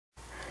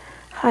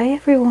Hi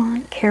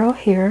everyone, Carol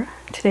here.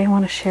 Today I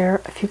want to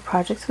share a few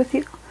projects with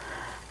you.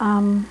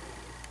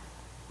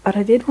 But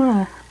I did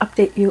want to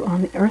update you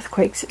on the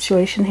earthquake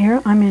situation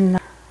here. I'm in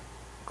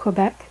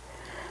Quebec,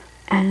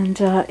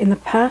 and in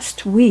the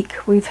past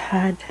week we've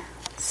had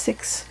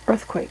 6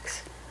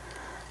 earthquakes,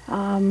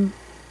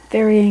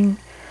 varying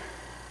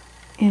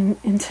in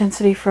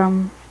intensity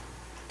from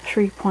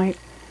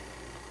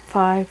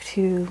 3.5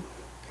 to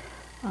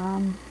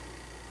I'm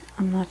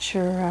not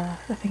sure,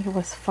 I think it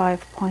was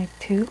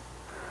 5.2.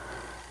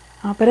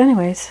 But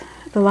anyways,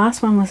 the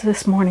last one was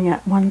this morning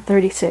at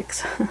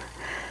 1:36.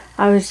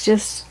 I was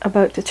just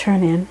about to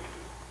turn in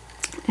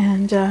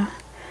and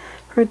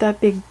heard that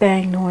big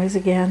bang noise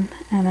again,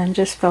 and then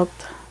just felt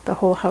the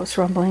whole house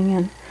rumbling,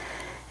 and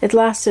it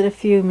lasted a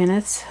few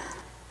minutes,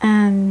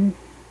 and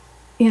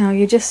you know,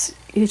 you just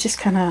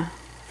kind of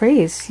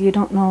freeze. You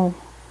don't know,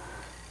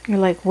 you're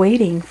like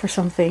waiting for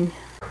something.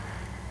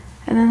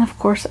 And then of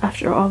course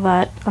after all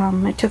that,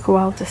 it took a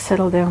while to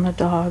settle down the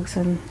dogs,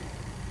 and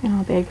you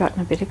know, they had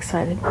gotten a bit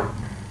excited.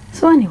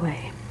 So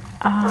anyway,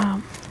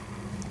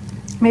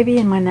 maybe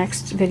in my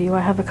next video,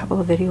 I have a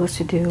couple of videos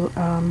to do.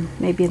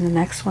 Maybe in the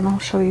next one I'll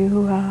show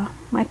you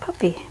my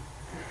puppy.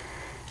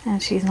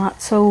 And she's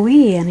not so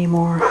wee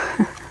anymore.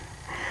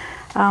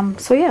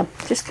 So yeah,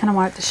 just kind of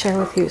wanted to share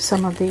with you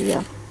some of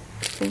the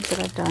things that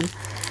I've done.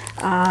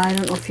 I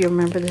don't know if you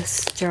remember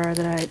this jar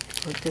that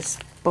or this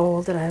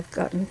bowl that I've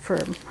gotten for,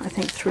 I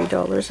think,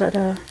 $3 at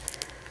a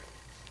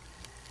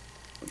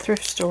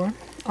thrift store.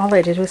 All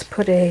I did was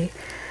put a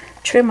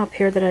trim up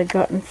here that I'd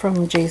gotten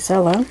from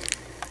Gisela,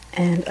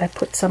 and I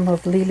put some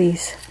of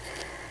Lily's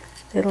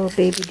little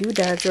baby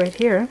doodads right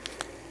here.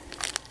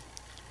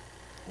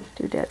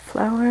 Doodad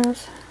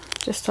flowers,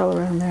 just all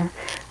around there.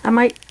 I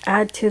might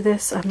add to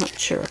this, I'm not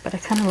sure, but I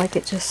kind of like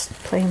it just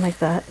plain like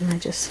that, and I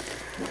just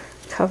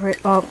cover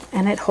it up,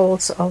 and it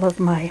holds all of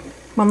my,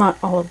 well, not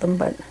all of them,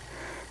 but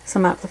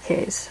some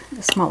appliques,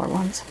 the smaller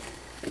ones.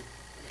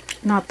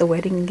 Not the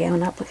wedding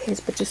gown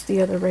appliques, but just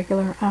the other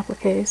regular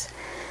appliques.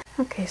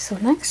 Okay, so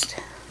next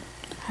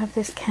I have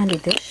this candy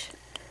dish.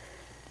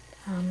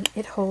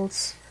 It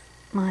holds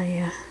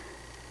my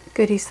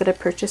goodies that I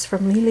purchased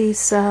from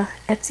Lily's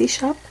Etsy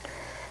shop,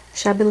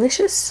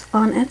 Shabbilicious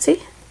on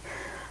Etsy.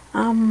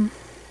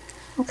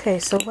 Okay,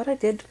 so what I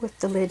did with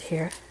the lid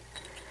here,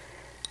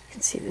 you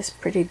can see this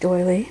pretty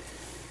doily.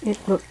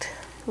 It looked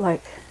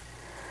like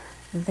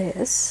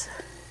this,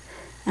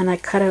 and I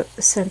cut out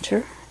the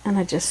center, and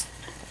I just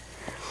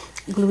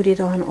glued it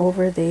on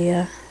over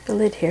the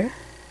lid here.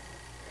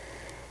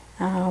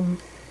 And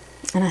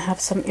I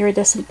have some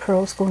iridescent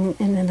pearls going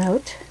in and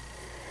out,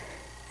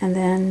 and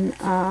then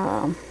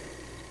on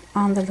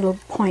the little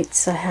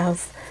points I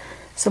have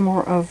some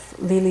more of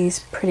Lily's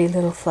pretty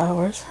little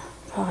flowers.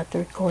 God,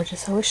 they're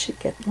gorgeous. I wish she'd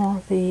get more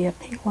of the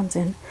pink ones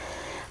in.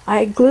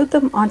 I glued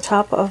them on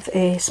top of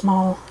a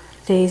small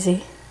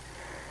daisy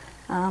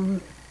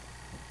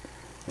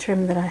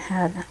trim that I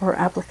had, or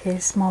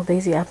appliques, small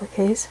daisy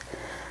appliques.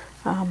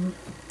 I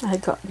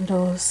had gotten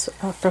those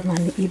from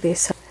an eBay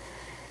site.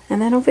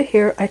 And then over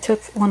here I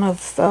took one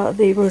of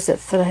the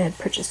rosettes that I had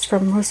purchased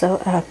from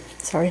Rosella,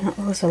 sorry, not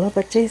Rosella,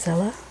 but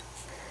Gisela.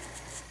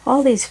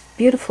 All these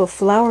beautiful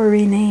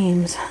flowery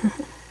names.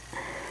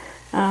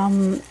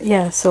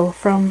 Yeah, so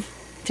from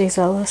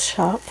Gisela's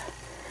shop,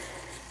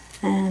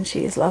 and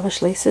she is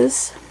Lavish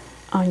Laces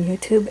on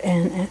YouTube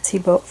and Etsy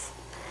both.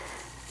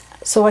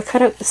 So I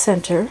cut out the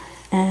center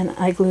and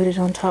I glued it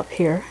on top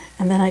here,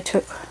 and then I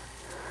took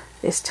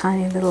this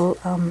tiny little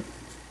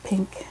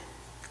pink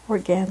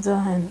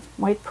organza and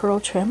white pearl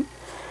trim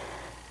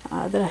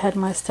that I had in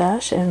my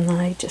stash, and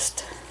I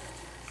just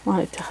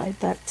wanted to hide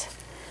that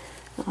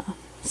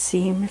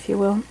seam, if you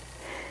will.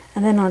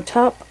 And then on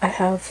top I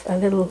have a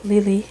little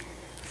Lily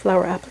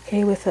flower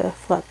applique with a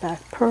flat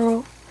back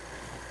pearl,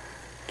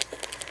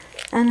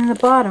 and in the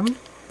bottom,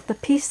 the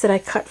piece that I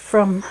cut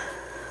from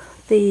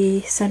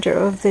the center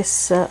of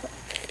this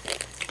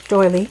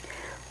doily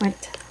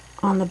went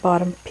on the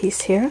bottom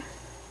piece here.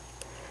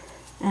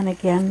 And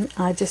again,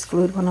 I just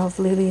glued one of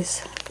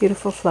Lily's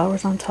beautiful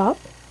flowers on top.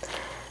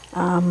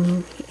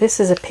 This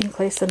is a pink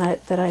lace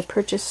that I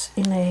purchased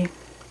in a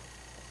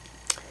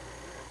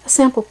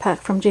sample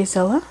pack from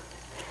Gisela.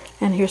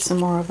 And here's some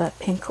more of that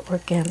pink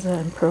organza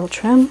and pearl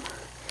trim.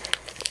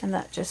 And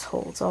that just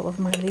holds all of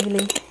my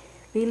Lily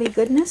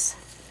goodness.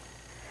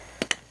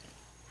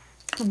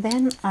 And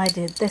then I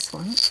did this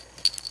one.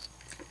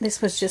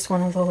 This was just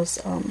one of those,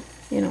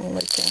 you know,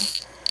 like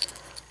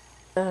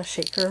a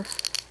shaker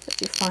that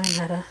you find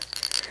at a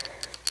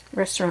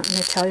restaurant, an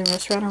Italian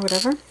restaurant or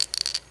whatever.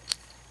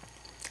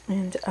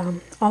 And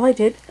all I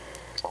did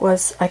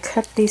was I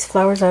cut these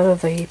flowers out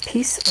of a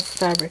piece of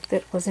fabric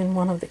that was in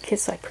one of the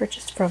kits I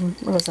purchased from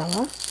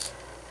Rosella,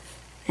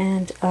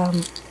 and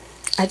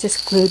I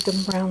just glued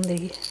them around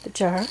the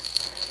jar.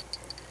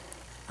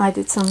 I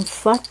did some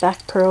flat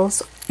back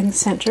pearls in the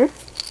center,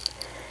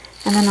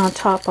 and then on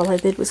top all I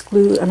did was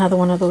glue another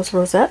one of those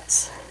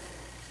rosettes,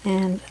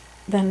 and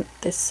then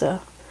this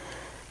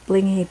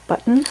blingy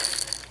button.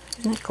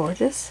 Isn't it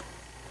gorgeous?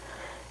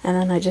 And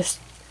then I just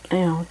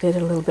did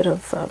a little bit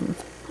of,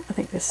 I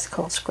think this is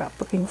called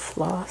scrapbooking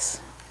floss.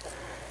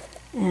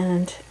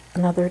 And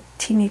another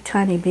teeny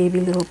tiny baby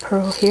little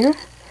pearl here.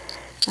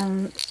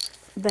 And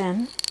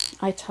then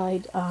I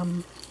tied a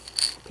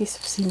piece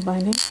of seam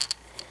binding.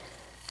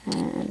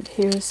 And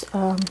here's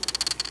a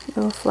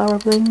little flower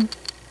bling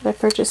that I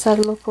purchased at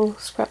a local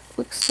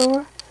scrapbook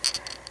store.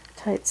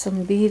 Tied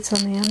some beads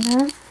on the end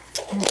there,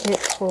 and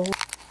it holds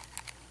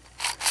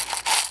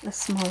the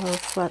smaller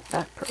flat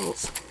back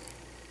pearls.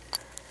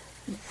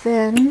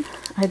 Then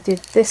I did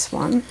this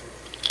one.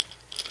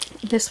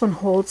 This one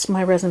holds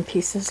my resin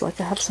pieces,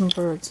 like I have some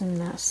birds and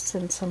nests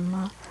and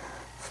some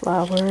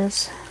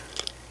flowers.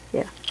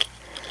 Yeah.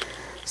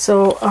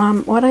 So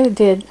what I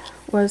did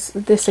was,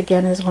 this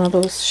again is one of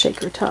those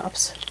shaker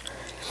tops.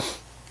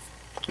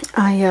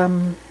 I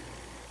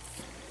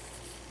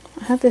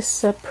had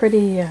this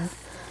pretty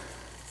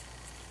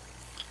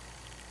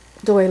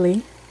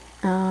doily,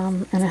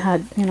 and it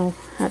had,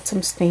 had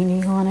some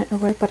staining on it,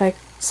 but I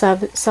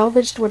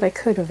salvaged what I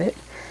could of it.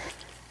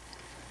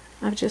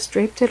 I've just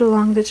draped it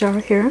along the jar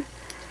here.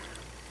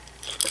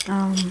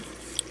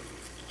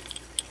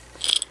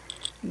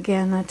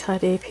 Again, I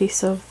tied a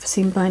piece of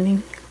seam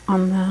binding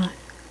on the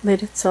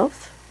lid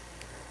itself.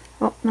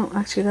 Oh no,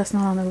 actually that's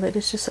not on the lid,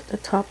 it's just at the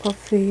top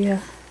of the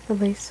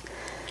lace.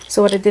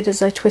 So what I did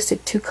is I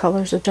twisted two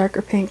colors, a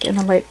darker pink and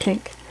a light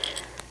pink,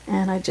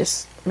 and I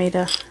just made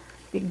a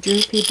big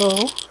droopy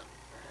bow.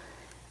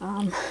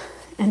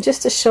 And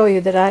just to show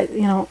you that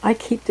I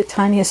keep the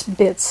tiniest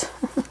bits.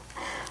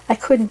 I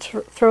couldn't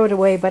throw it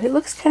away, but it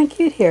looks kind of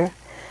cute here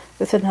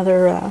with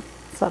another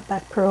flat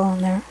back pearl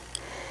on there.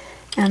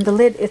 And the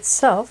lid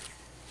itself,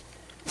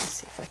 let's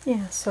see if I can,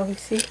 yeah, so you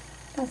see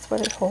that's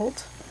what it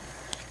holds.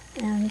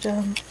 And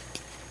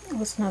it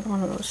was another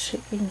one of those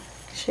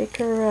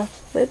shaker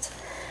lids.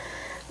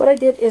 What I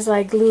did is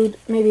I glued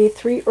maybe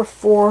 3 or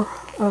 4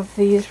 of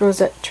these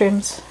rosette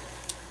trims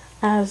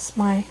as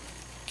my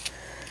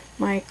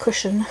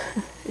cushion,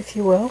 if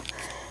you will,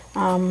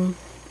 and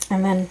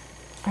then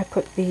I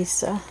put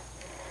these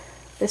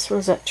this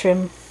rosette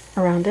trim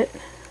around it,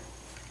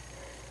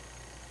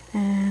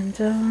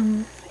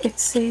 and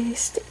it's a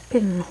stick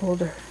pin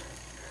holder.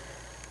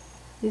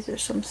 These are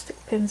some stick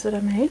pins that I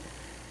made.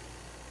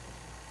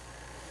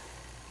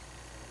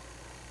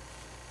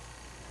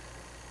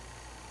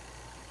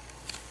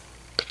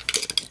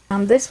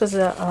 This was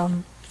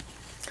I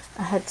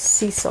had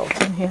sea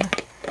salt in here.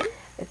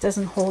 It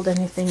doesn't hold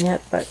anything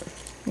yet, but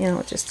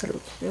just a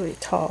really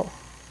tall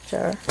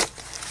jar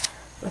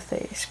with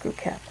a screw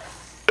cap.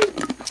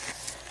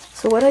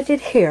 So what I did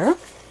here,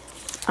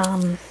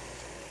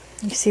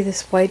 you see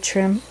this wide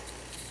trim,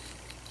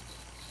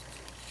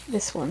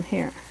 this one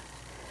here,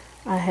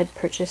 I had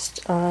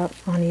purchased on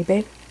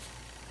eBay.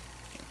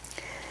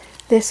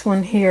 This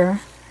one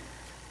here,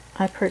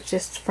 I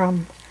purchased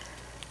from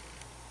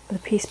the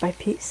Piece by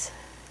Piece,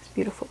 this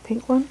beautiful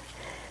pink one.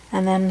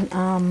 And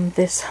then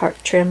this heart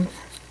trim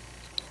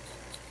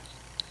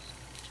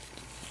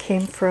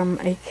came from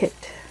a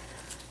kit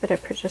that I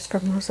purchased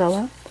from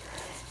Rosella.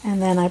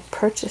 And then I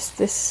purchased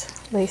this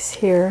lace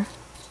here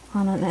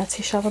on an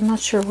Etsy shop. I'm not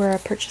sure where I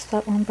purchased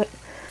that one, but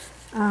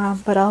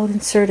I'll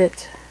insert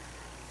it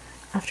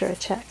after I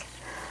check.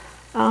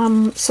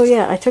 So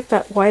yeah, I took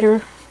that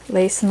wider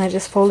lace and I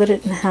just folded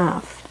it in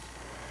half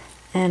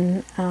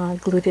and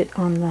glued it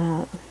on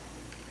the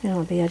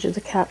the edge of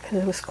the cap because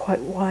it was quite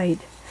wide.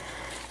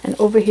 And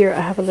over here I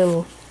have a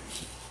little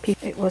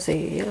piece. It was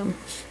a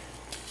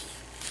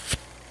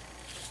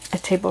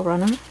table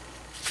runner,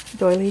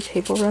 doily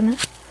table runner.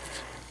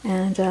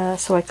 And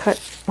so I cut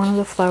one of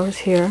the flowers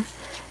here,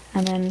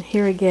 and then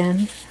here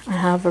again I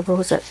have a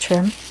rosette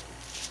trim,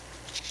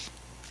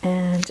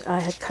 and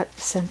I had cut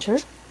the center.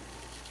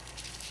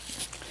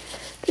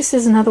 This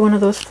is another one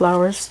of those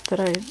flowers that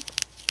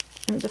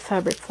the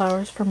fabric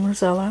flowers from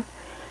Rosella,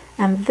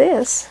 and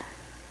this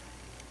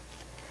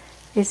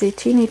is a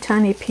teeny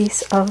tiny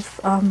piece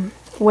of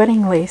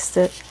wedding lace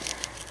that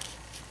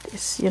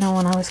is, when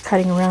I was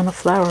cutting around a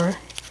flower,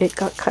 it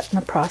got cut in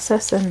the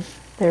process, and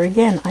there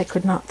again, I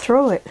could not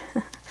throw it.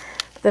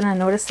 But then I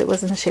noticed it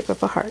was in the shape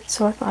of a heart,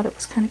 so I thought it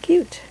was kind of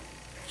cute.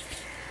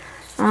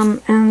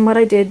 And what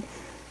I did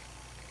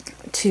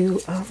to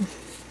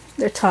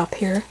the top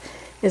here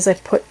is I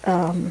put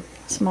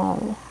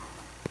small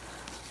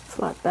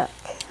flat back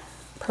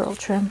pearl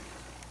trim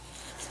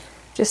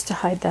just to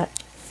hide that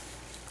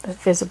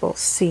visible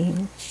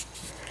seam.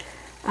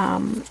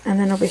 And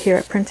then over here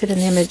I printed an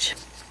image,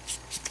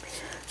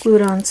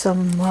 glued on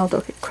some Wild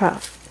Orchid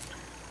Craft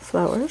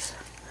flowers.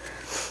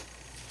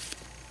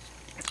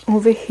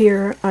 Over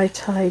here I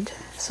tied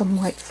some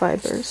white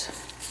fibers,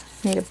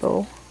 made a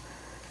bow,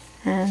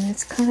 and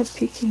it's kind of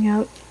peeking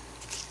out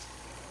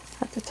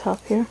at the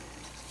top here.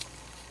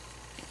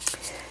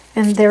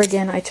 And there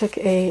again I took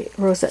a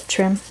rosette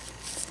trim,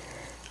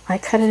 I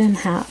cut it in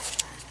half,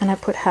 and I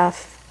put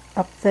half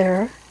up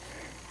there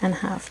and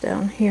half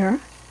down here.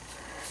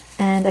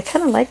 And I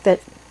kind of like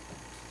that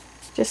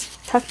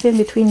just tucked in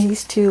between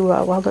these two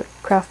Wild Orchid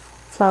Craft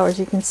flowers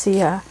you can see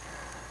a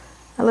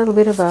little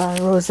bit of a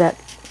rosette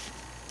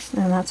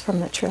and that's from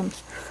the trim.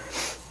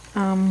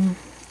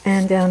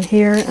 And down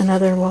here,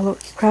 another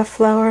walnut craft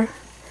flower,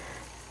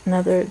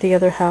 the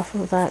other half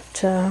of that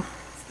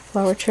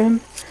flower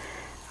trim,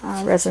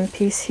 resin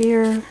piece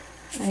here,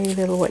 a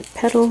little white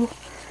petal,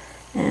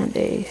 and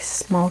a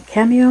small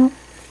cameo.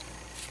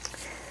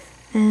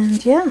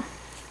 And yeah,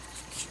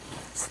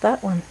 it's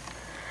that one.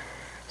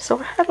 So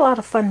I had a lot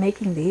of fun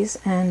making these,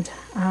 and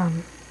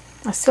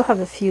I still have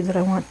a few that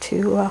I want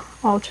to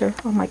alter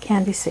on my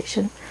candy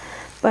station.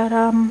 But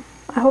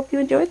I hope you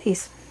enjoyed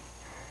these.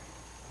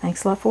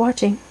 Thanks a lot for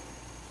watching.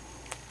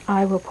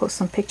 I will post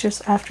some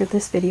pictures after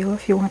this video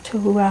if you want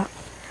to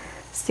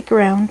stick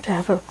around to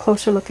have a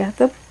closer look at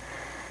them.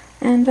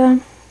 And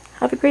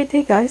have a great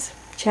day, guys.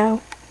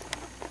 Ciao.